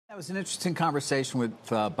It was an interesting conversation with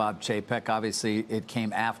Bob Chapek. Obviously, it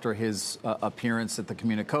came after his appearance at the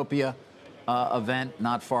Communicopia event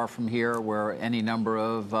not far from here, where any number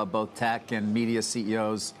of both tech and media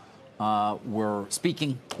CEOs were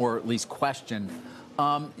speaking, or at least questioned.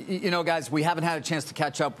 Guys, we haven't had a chance to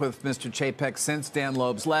catch up with Mr. Chapek since Dan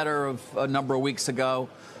Loeb's letter of a number of weeks ago,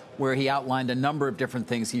 where he outlined a number of different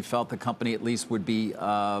things he felt the company at least would be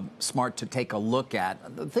smart to take a look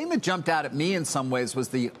at. The thing that jumped out at me in some ways was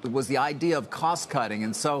the idea of cost cutting.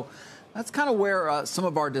 And so that's kind of where some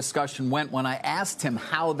of our discussion went when I asked him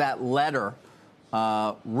how that letter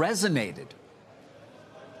resonated.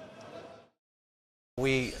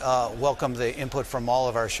 We welcome the input from all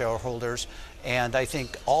of our shareholders, and I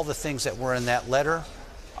think all the things that were in that letter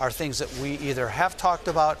are things that we either have talked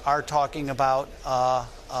about, are talking about,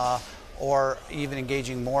 or even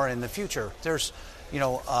engaging more in the future. There's,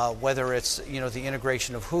 whether it's, the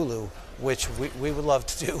integration of Hulu, which we would love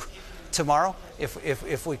to do tomorrow,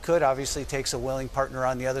 if we could. Obviously takes a willing partner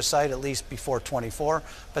on the other side, at least before 24,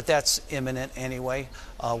 but that's imminent anyway.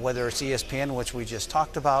 Whether it's ESPN, which we just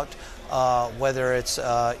talked about, whether it's,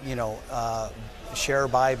 share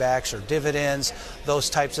buybacks or dividends, those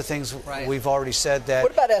types of things. Right. We've already said that.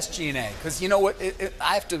 What about SG&A? Because you know what,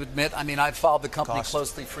 I have to admit, I've followed the company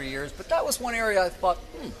closely for years, but that was one area I thought,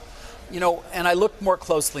 and I looked more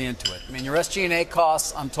closely into it. Your SG&A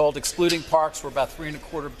costs, I'm told, excluding parks, were about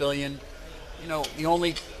 $3.25 billion. The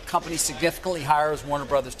only company significantly higher is Warner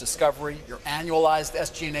Brothers Discovery. Your annualized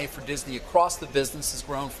SG&A for Disney across the business has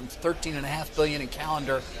grown from $13.5 billion in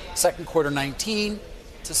calendar second quarter 19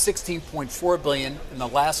 to $16.4 billion in the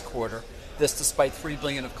last quarter. This despite $3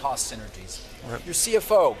 billion of cost synergies. Right. Your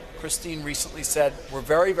CFO, Christine, recently said we're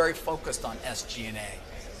very, very focused on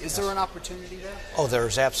SG&A. Is there an opportunity there? Oh,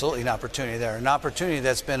 there's absolutely an opportunity there. An opportunity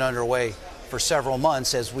that's been underway for several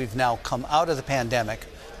months as we've now come out of the pandemic.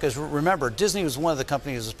 Because remember, Disney was one of the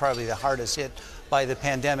companies that was probably the hardest hit by the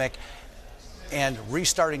pandemic, and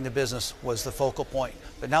restarting the business was the focal point.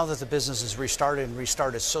 But now that the business is restarted and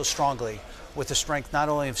restarted so strongly, with the strength not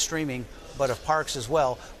only of streaming, but of parks as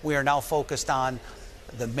well, we are now focused on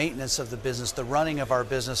the maintenance of the business, the running of our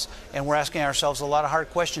business, and we're asking ourselves a lot of hard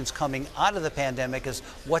questions coming out of the pandemic is,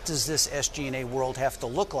 what does this SG&A world have to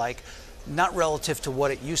look like? Not relative to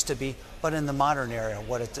what it used to be, but in the modern era.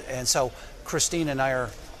 And so Christine and I are,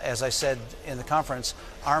 as I said in the conference,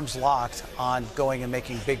 arms locked on going and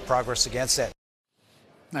making big progress against that.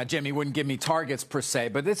 Now, Jimmy wouldn't give me targets per se,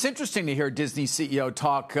 but it's interesting to hear Disney CEO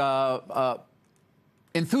talk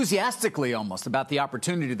enthusiastically almost about the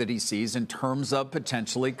opportunity that he sees in terms of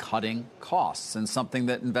potentially cutting costs, and something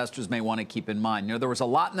that investors may want to keep in mind. There was a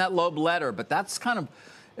lot in that Loeb letter, but that's kind of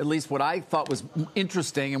at least what I thought was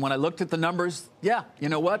interesting. And when I looked at the numbers, yeah, you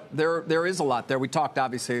know what? There is a lot there. We talked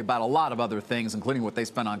obviously about a lot of other things, including what they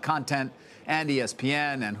spend on content and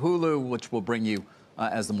ESPN and Hulu, which we'll bring you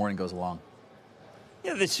as the morning goes along.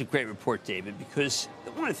 Yeah, this is a great report, David, because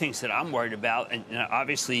one of the things that I'm worried about, and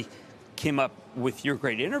obviously came up with your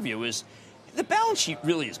great interview, is the balance sheet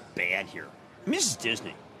really is bad here. This is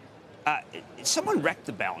Disney. Someone wrecked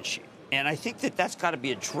the balance sheet, and I think that that's got to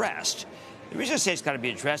be addressed. The reason I say it's got to be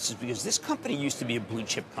addressed is because this company used to be a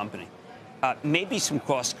blue-chip company. Maybe some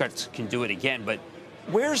cost cuts can do it again, but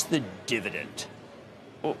where's the dividend?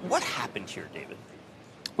 Well, what happened here, David?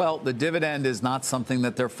 Well, the dividend is not something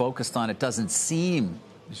that they're focused on. It doesn't seem,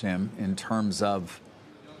 Jim, in terms of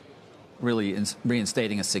really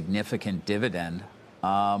reinstating a significant dividend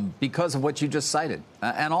because of what you just cited,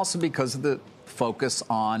 and also because of the focus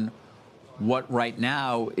on what right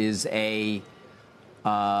now is a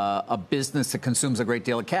business that consumes a great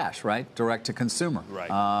deal of cash, right? Direct to consumer.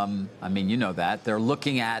 Right. You know that. They're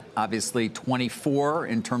looking at, obviously, 24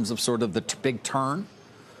 in terms of sort of the big turn.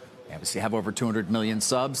 They obviously have over 200 million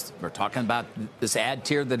subs. We're talking about this ad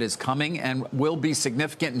tier that is coming and will be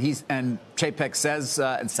significant. And Chapek says,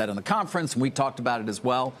 and said on the conference, and we talked about it as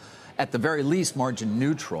well, at the very least, margin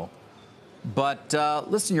neutral. But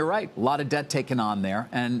listen, you're right. A lot of debt taken on there.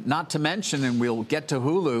 And not to mention, and we'll get to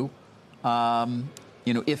Hulu,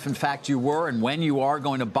 if in fact you were and when you are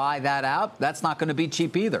going to buy that out, that's not going to be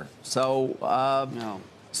cheap either. So no.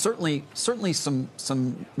 Certainly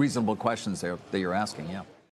some reasonable questions there that you're asking, yeah.